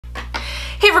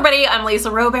Hey everybody, I'm Lisa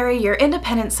Rowberry, your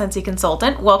independent Scentsy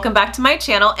consultant. Welcome back to my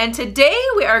channel, and today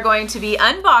we are going to be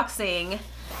unboxing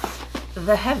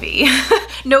the heavy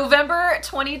November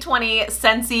 2020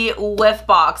 Scentsy Whiff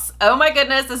Box. Oh my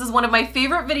goodness, this is one of my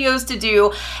favorite videos to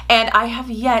do, and I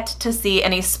have yet to see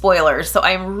any spoilers, so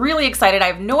I'm really excited. I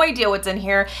have no idea what's in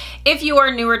here. If you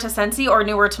are newer to Scentsy or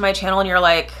newer to my channel and you're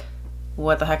like,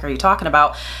 what the heck are you talking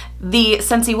about? The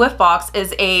Scentsy Whiff Box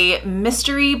is a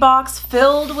mystery box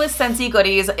filled with Scentsy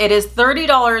goodies. It is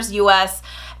 $30 US,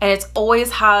 and it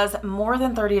always has more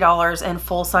than $30 in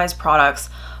full-size products.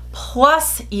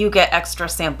 Plus, you get extra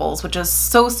samples, which is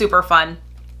so super fun.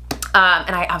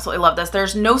 And I absolutely love this.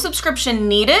 There's no subscription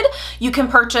needed. You can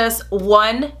purchase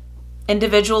one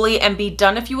individually and be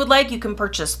done if you would like. You can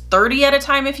purchase 30 at a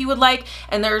time if you would like,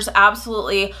 and there's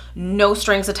absolutely no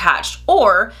strings attached.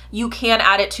 Or you can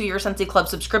add it to your Scentsy Club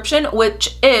subscription,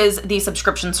 which is the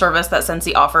subscription service that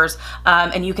Scentsy offers,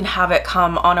 and you can have it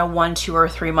come on a 1, 2, or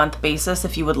 3 month basis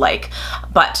if you would like,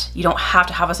 but you don't have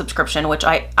to have a subscription, which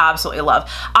I absolutely love.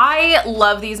 I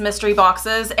love these mystery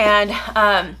boxes, and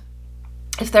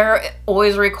if there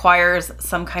always requires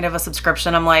some kind of a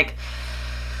subscription, I'm like,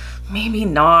 maybe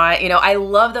not. You know, I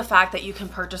love the fact that you can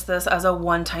purchase this as a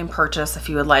one-time purchase if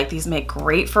you would like. These make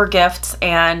great for gifts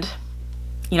and,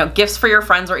 you know, gifts for your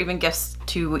friends or even gifts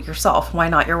to yourself. Why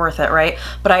not? You're worth it, right?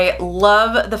 But I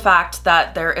love the fact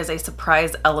that there is a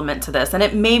surprise element to this,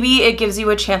 and maybe it gives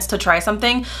you a chance to try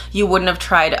something you wouldn't have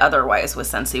tried otherwise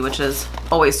with Scentsy, which is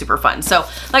always super fun. So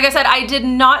like I said, I did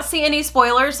not see any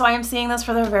spoilers, so I am seeing this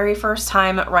for the very first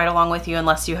time right along with you,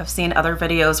 unless you have seen other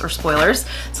videos or spoilers.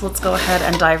 So let's go ahead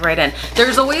and dive right in.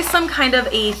 There's always some kind of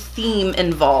a theme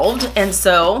involved, and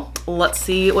so let's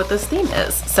see what this theme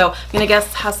is. So I'm gonna guess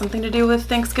it has something to do with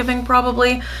Thanksgiving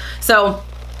probably. So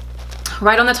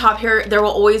right on the top here, there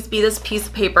will always be this piece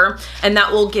of paper, and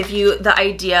that will give you the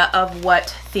idea of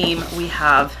what theme we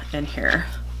have in here.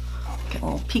 Get a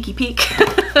little peeky peek.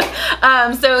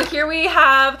 So here we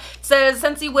have, it says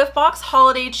Scentsy Whiff Box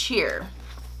Holiday Cheer.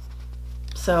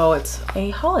 So it's a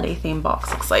holiday theme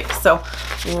box, looks like. So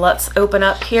let's open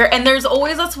up here. And there's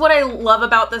always, that's what I love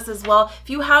about this as well. If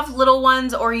you have little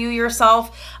ones or you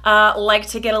yourself like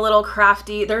to get a little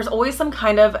crafty, there's always some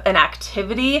kind of an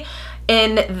activity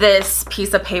in this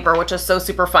piece of paper, which is so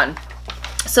super fun.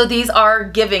 So these are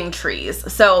giving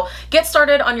trees. So get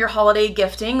started on your holiday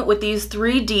gifting with these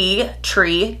 3D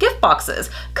tree gift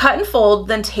boxes. Cut and fold,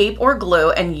 then tape or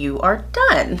glue, and you are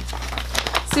done.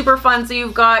 Super fun. So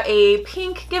you've got a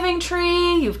pink giving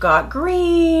tree, you've got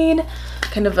green,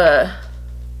 kind of a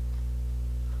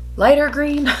lighter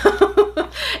green,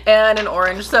 and an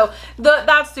orange. So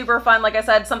that's super fun. Like I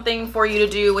said, something for you to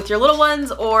do with your little ones,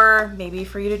 or maybe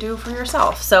for you to do for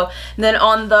yourself. So then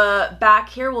on the back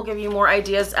here, we'll give you more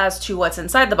ideas as to what's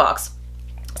inside the box.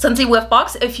 Scentsy Whiff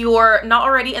Box, if you're not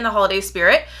already in the holiday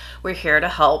spirit, we're here to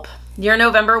help. Your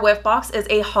November Whiff Box is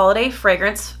a holiday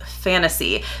fragrance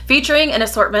fantasy featuring an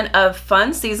assortment of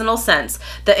fun seasonal scents.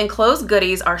 The enclosed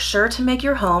goodies are sure to make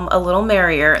your home a little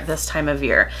merrier this time of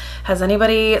year. Has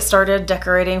anybody started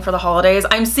decorating for the holidays?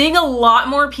 I'm seeing a lot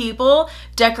more people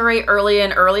decorate early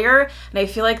and earlier, and I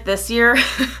feel like this year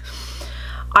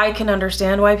I can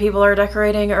understand why people are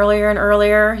decorating earlier and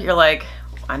earlier. You're like,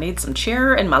 I need some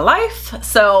cheer in my life.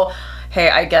 So hey,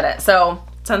 I get it. So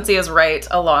Scentsy is right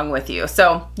along with you.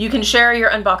 So you can share your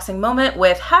unboxing moment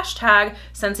with hashtag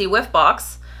Scentsy Whiff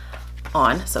Box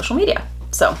on social media.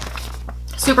 So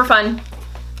super fun.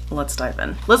 Let's dive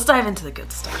in. Let's dive into the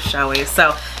good stuff, shall we?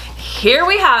 So here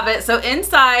we have it. So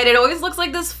inside, it always looks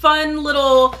like this fun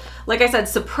little, like I said,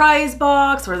 surprise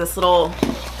box, or this little,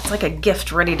 it's like a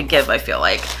gift ready to give, I feel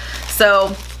like.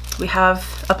 So we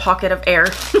have a pocket of air,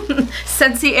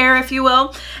 Scentsy air, if you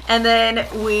will. And then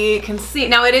we can see,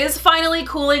 now it is finally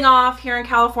cooling off here in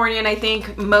California, and I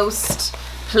think most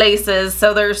places,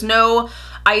 so there's no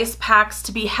ice packs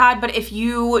to be had, but if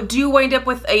you do wind up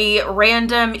with a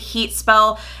random heat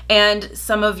spell and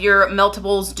some of your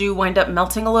meltables do wind up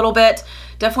melting a little bit,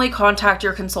 definitely contact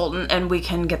your consultant and we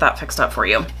can get that fixed up for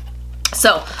you.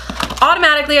 So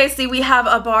automatically I see we have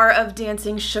a bar of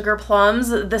dancing sugar plums.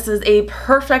 This is a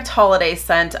perfect holiday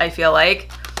scent, I feel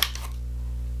like.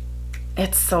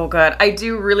 It's so good. I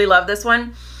do really love this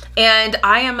one, and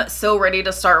I am so ready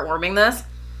to start warming this.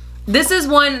 This is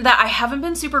one that I haven't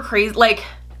been super crazy, like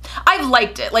I've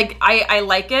liked it, like I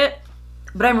like it,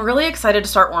 but I'm really excited to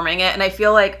start warming it. And I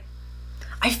feel like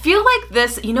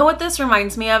this, you know what this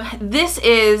reminds me of? This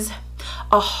is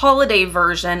a holiday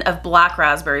version of Black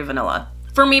Raspberry Vanilla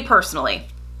for me personally.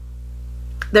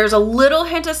 There's a little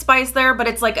hint of spice there, but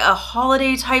it's like a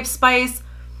holiday type spice,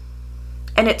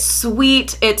 and it's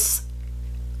sweet. It's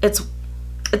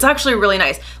It's actually really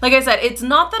nice. Like I said, it's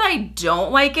not that I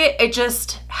don't like it. It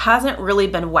just hasn't really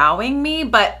been wowing me,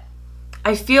 but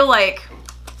I feel like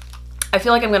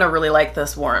I'm gonna really like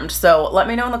this warmed. So let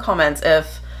me know in the comments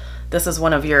if this is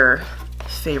one of your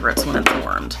favorites when it's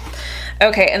warmed.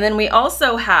 Okay, and then we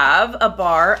also have a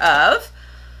bar of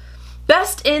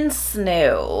Best in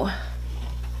Snow.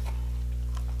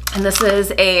 And this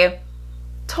is a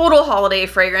total holiday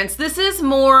fragrance. This is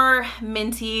more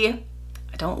minty.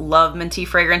 I don't love minty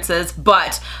fragrances,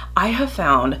 but I have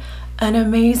found an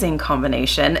amazing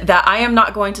combination that I am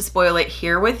not going to spoil it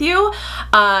here with you.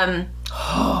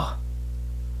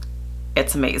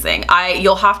 It's amazing.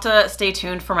 You'll have to stay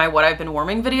tuned for my what I've been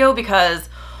warming video because,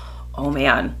 oh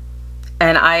man.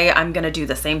 And I'm gonna do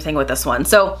the same thing with this one.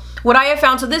 So what I have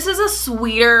found, so this is a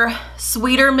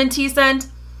sweeter minty scent.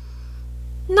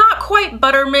 Not quite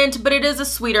buttermint, but it is a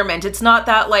sweeter mint. It's not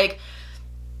that like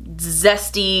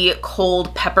zesty,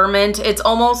 cold peppermint. It's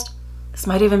almost, this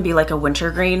might even be like a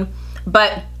wintergreen,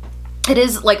 but it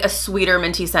is like a sweeter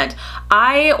minty scent.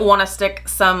 I wanna stick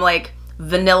some like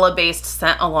vanilla based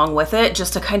scent along with it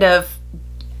just to kind of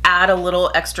add a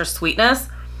little extra sweetness.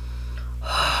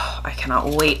 I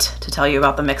cannot wait to tell you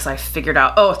about the mix I figured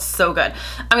out. Oh, it's so good.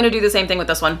 I'm gonna do the same thing with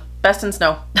this one, Best in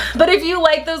Snow. But if you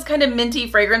like those kind of minty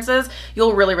fragrances,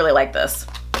 you'll really, really like this.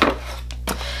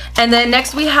 And then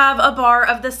next we have a bar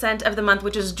of the scent of the month,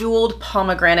 which is Jeweled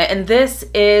Pomegranate. And this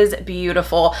is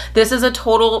beautiful. This is a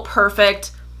total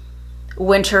perfect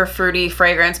winter fruity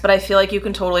fragrance, but I feel like you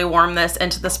can totally warm this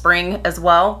into the spring as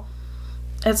well.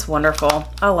 It's wonderful.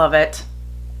 I love it.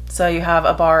 So you have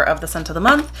a bar of the scent of the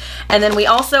month. And then we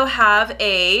also have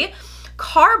a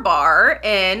car bar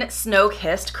in Snow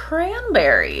Kissed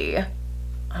Cranberry.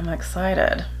 I'm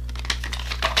excited.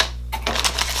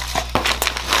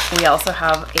 We also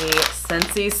have a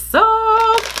Scentsy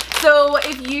soap. So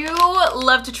if you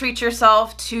love to treat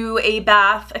yourself to a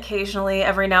bath occasionally,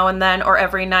 every now and then, or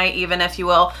every night even, if you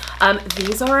will,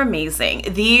 these are amazing.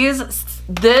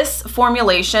 This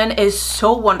formulation is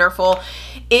so wonderful.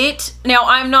 Now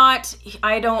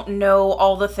I don't know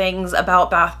all the things about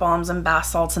bath bombs and bath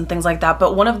salts and things like that,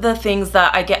 but one of the things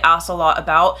that I get asked a lot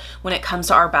about when it comes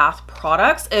to our bath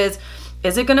products is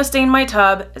it gonna stain my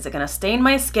tub? Is it gonna stain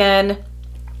my skin?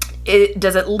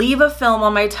 Does it leave a film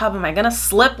on my tub? Am I gonna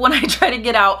slip when I try to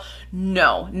get out?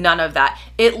 No, none of that.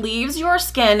 It leaves your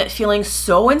skin feeling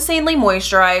so insanely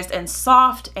moisturized and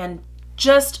soft and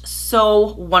just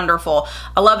so wonderful.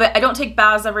 I love it. I don't take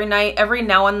baths every night. Every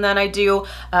now and then I do,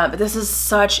 but this is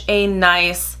such a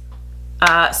nice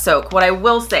soak. What I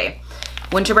will say,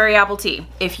 winterberry apple tea.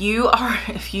 If you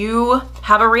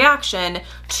have a reaction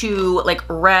to like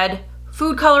red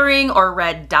food coloring or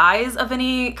red dyes of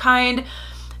any kind,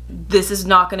 this is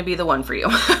not going to be the one for you.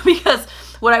 Because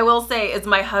what I will say is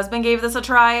my husband gave this a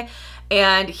try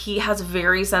and he has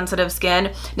very sensitive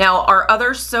skin. Now our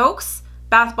other soaks,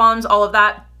 bath bombs, all of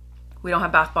that, we don't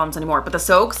have bath bombs anymore, but the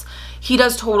soaks he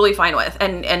does totally fine with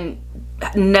and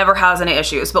never has any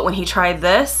issues. But when he tried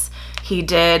this, he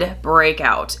did break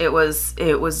out. It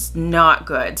was not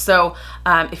good. So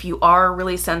if you are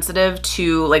really sensitive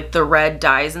to like the red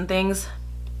dyes and things,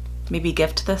 maybe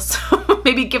gift this.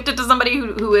 Maybe gift it to somebody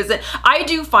who isn't. I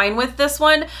do fine with this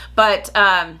one, but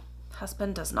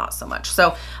husband does not so much.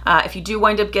 So if you do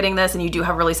wind up getting this and you do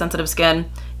have really sensitive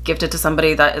skin, gift it to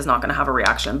somebody that is not gonna have a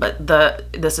reaction. But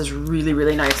this is really,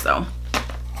 really nice though.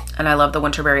 And I love the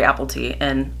winterberry apple tea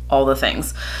and all the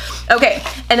things. Okay,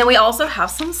 and then we also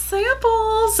have some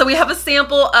samples. So we have a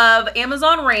sample of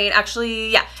Amazon Rain,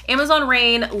 actually, yeah, Amazon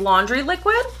Rain Laundry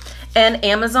Liquid and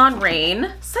Amazon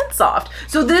Rain Scent Soft.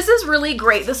 So this is really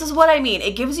great. This is what I mean.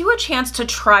 It gives you a chance to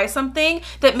try something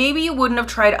that maybe you wouldn't have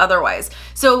tried otherwise.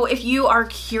 So if you are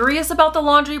curious about the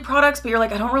laundry products, but you're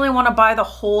like, I don't really want to buy the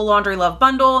whole Laundry Love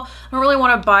bundle, I don't really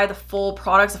want to buy the full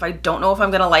products if I don't know if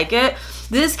I'm gonna like it,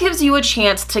 this gives you a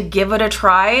chance to give it a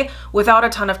try without a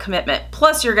ton of commitment.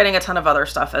 Plus you're getting a ton of other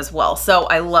stuff as well. So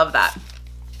I love that.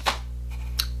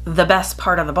 The best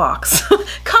part of the box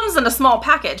comes in a small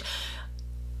package.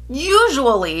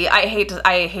 Usually, I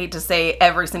hate to say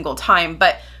every single time,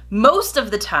 but most of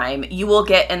the time you will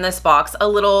get in this box a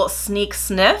little sneak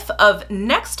sniff of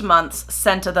next month's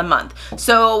scent of the month.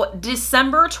 So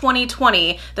December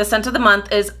 2020, the scent of the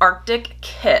month is Arctic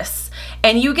Kiss.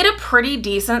 And you get a pretty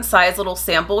decent sized little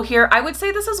sample here. I would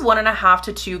say this is 1.5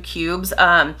 to 2 cubes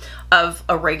of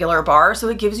a regular bar. So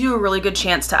it gives you a really good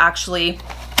chance to actually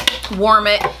warm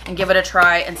it and give it a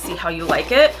try and see how you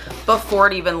like it before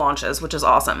it even launches, which is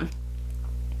awesome.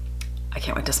 I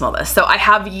can't wait to smell this. So I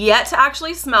have yet to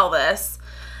actually smell this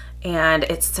and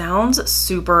it sounds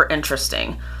super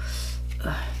interesting.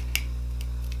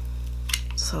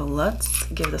 So let's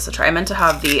give this a try. I meant to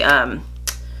have the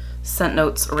scent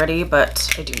notes ready,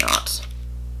 but I do not.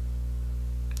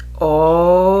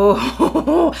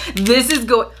 Oh, this is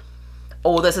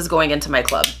going into my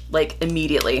club, like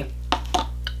immediately.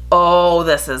 Oh,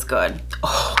 this is good.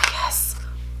 Oh, yes.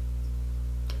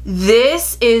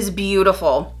 This is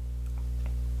beautiful.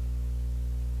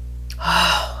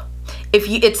 Oh,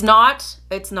 it's not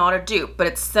a dupe, but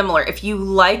it's similar. If you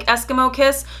like Eskimo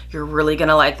Kiss, you're really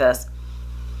gonna like this.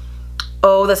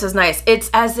 Oh, this is nice.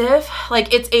 It's as if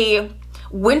like it's a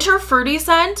winter fruity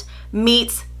scent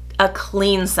meets a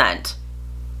clean scent.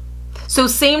 So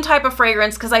same type of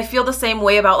fragrance, because I feel the same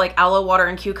way about like aloe water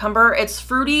and cucumber. It's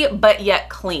fruity, but yet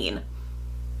clean.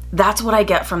 That's what I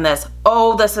get from this.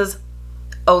 Oh, this is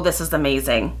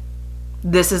amazing.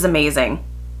 This is amazing.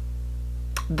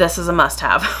 This is a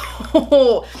must-have.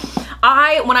 When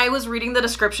I was reading the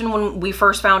description when we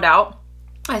first found out,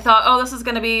 I thought, oh, it's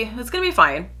gonna be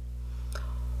fine.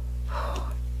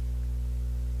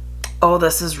 Oh,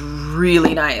 this is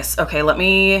really nice. Okay, let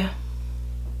me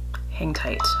hang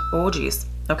tight. Oh, geez.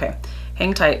 Okay,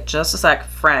 hang tight just a sec,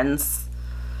 friends.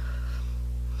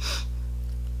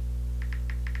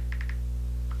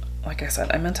 Like I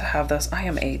said, I meant to have this. I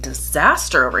am a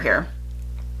disaster over here.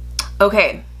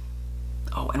 Okay.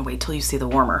 Oh, and wait till you see the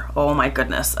warmer. Oh my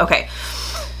goodness. Okay.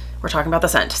 We're talking about the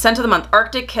scent. Scent of the month,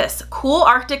 Arctic Kiss. Cool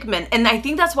Arctic Mint. And I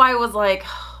think that's why I was like,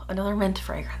 another mint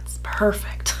fragrance.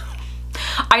 Perfect.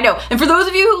 I know. And for those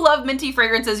of you who love minty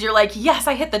fragrances, you're like, yes,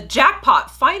 I hit the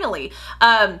jackpot, finally.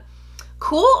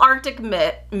 Cool Arctic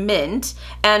mint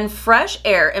and fresh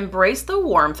air embrace the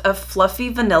warmth of fluffy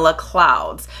vanilla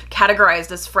clouds,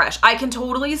 categorized as fresh. I can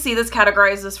totally see this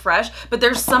categorized as fresh, but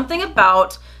there's something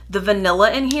about the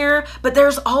vanilla in here, but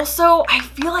there's also, I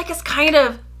feel like it's kind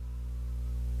of,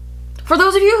 for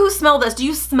those of you who smell this, do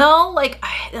you smell like,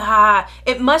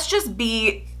 it must just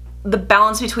be the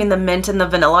balance between the mint and the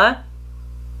vanilla.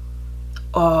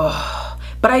 Oh,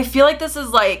 but I feel like this is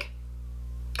like,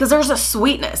 because there's a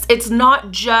sweetness. It's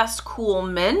not just cool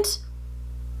mint.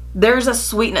 There's a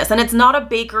sweetness, and it's not a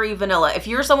bakery vanilla. If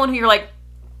you're someone who you're like,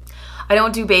 I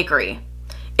don't do bakery,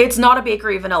 it's not a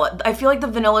bakery vanilla. I feel like the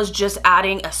vanilla is just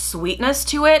adding a sweetness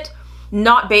to it,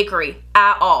 not bakery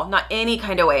at all, not any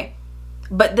kind of way.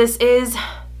 But this is,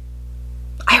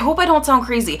 I hope I don't sound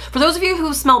crazy. For those of you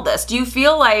who smelled this, do you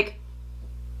feel like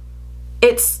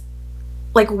it's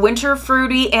like winter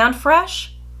fruity and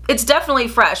fresh? It's definitely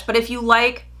fresh, but if you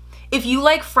like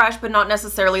fresh, but not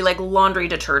necessarily like laundry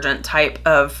detergent type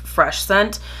of fresh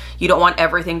scent, you don't want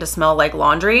everything to smell like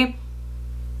laundry.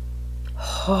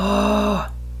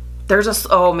 Oh,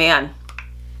 oh man,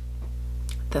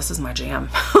 this is my jam.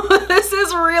 This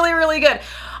is really, really good.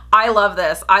 I love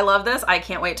this. I love this. I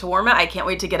can't wait to warm it. I can't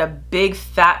wait to get a big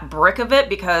fat brick of it,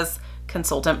 because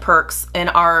consultant perks in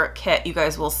our kit, you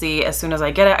guys will see as soon as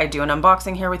I get it. I do an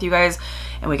unboxing here with you guys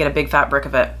and we get a big fat brick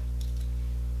of it.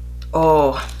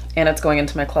 Oh, and it's going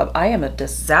into my club. I am a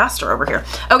disaster over here.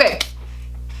 Okay,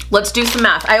 let's do some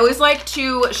math. I always like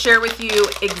to share with you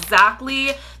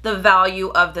exactly the value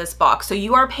of this box. So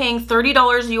you are paying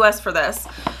 $30 US for this,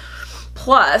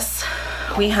 plus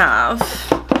we have,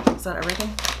 is that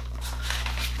everything?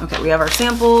 Okay, we have our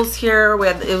samples here.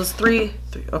 It was three,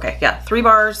 okay, yeah, 3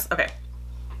 bars. Okay,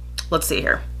 let's see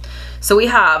here. So we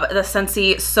have the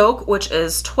Scentsy Soak, which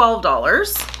is $12,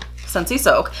 Scentsy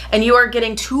Soak, and you are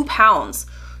getting 2 pounds.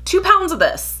 2 pounds of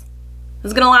this.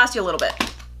 This is gonna last you a little bit.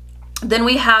 Then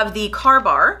we have the Car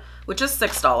Bar, which is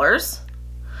 $6.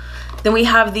 Then we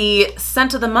have the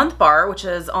Scent of the Month bar, which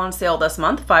is on sale this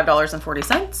month, $5.40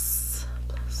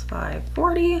 plus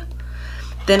 $5.40.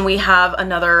 Then we have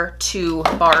another 2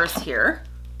 bars here,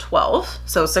 12,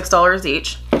 so $6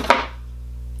 each,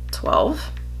 12,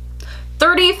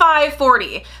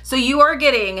 $35.40. So you are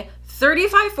getting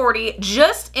 $35.40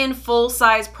 just in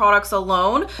full-size products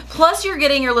alone, plus you're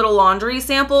getting your little laundry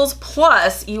samples,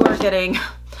 plus you are getting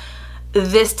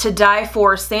this to die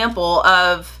for sample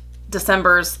of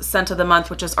December's Scent of the Month,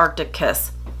 which is Arctic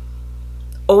Kiss.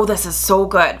 Oh, this is so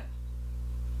good.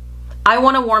 I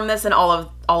want to warm this in all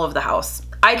of the house.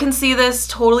 I can see this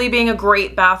totally being a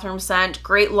great bathroom scent,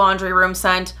 great laundry room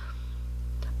scent,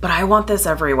 but I want this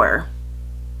everywhere.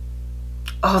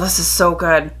 Oh, this is so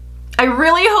good. I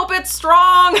really hope it's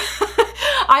strong.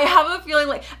 I have a feeling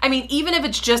like, I mean, even if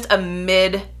it's just a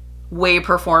midway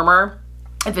performer,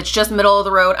 if it's just middle of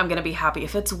the road, I'm gonna be happy.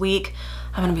 If it's weak,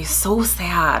 I'm gonna be so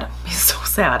sad. Be so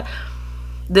sad.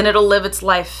 Then it'll live its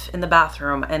life in the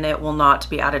bathroom and it will not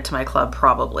be added to my club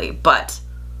probably, but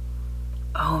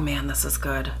oh man, this is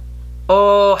good.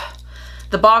 Oh,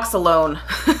 the box alone.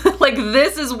 Like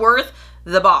this is worth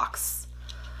the box.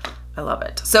 I love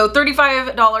it. So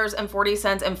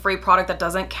 $35.40 and free product. That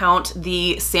doesn't count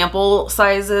the sample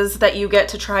sizes that you get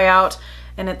to try out,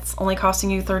 and it's only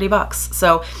costing you 30 bucks.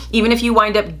 So even if you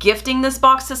wind up gifting this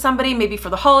box to somebody, maybe for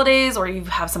the holidays, or you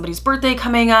have somebody's birthday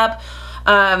coming up,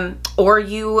 or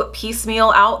you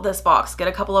piecemeal out this box, get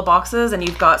a couple of boxes and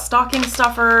you've got stocking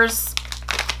stuffers,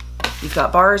 you've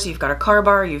got bars, you've got a car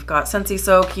bar, you've got Scentsy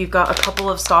soak, you've got a couple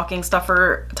of stocking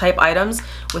stuffer type items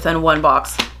within one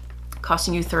box,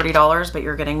 costing you $30, but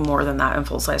you're getting more than that in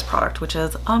full-size product, which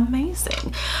is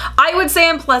amazing. I would say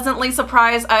I'm pleasantly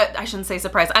surprised. I shouldn't say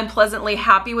surprised. I'm pleasantly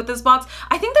happy with this box.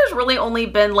 I think there's really only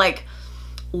been like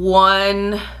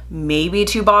one, maybe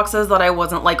two boxes that I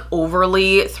wasn't like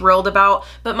overly thrilled about.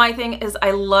 But my thing is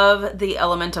I love the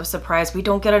element of surprise. We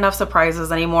don't get enough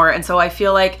surprises anymore. And so I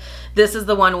feel like this is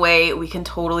the one way we can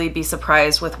totally be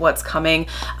surprised with what's coming.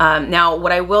 Now,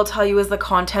 what I will tell you is the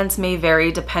contents may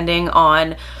vary depending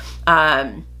on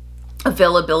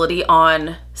availability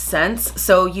on scents.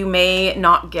 So you may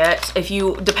not get,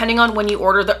 depending on when you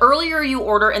order, the earlier you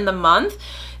order in the month,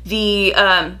 the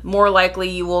more likely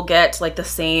you will get like the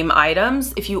same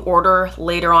items. If you order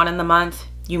later on in the month,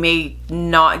 you may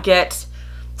not get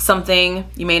something.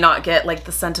 You may not get like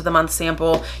the scent of the month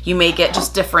sample. You may get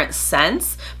just different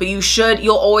scents, but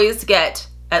you'll always get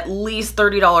at least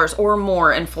 $30 or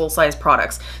more in full-size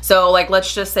products. So like,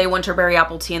 let's just say Winterberry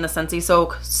Apple Tea and the Scentsy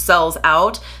Soak sells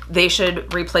out. They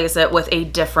should replace it with a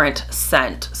different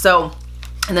scent. So,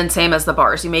 and then same as the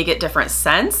bars, you may get different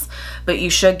scents, but you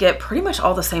should get pretty much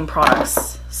all the same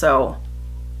products. So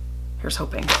here's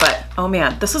hoping. But oh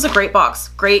man, this is a great box.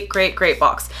 Great, great, great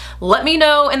box. Let me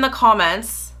know in the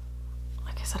comments.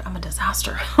 Like I said, I'm a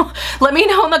disaster. Let me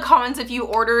know in the comments if you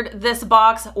ordered this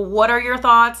box. What are your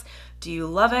thoughts? Do you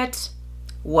love it?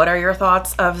 What are your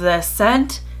thoughts of this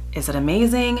scent? Is it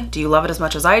amazing? Do you love it as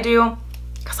much as I do?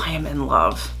 Because I am in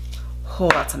love. Oh,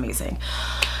 that's amazing.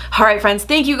 All right, friends,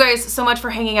 thank you guys so much for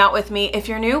hanging out with me. If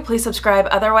you're new, please subscribe.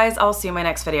 Otherwise, I'll see you in my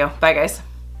next video. Bye, guys.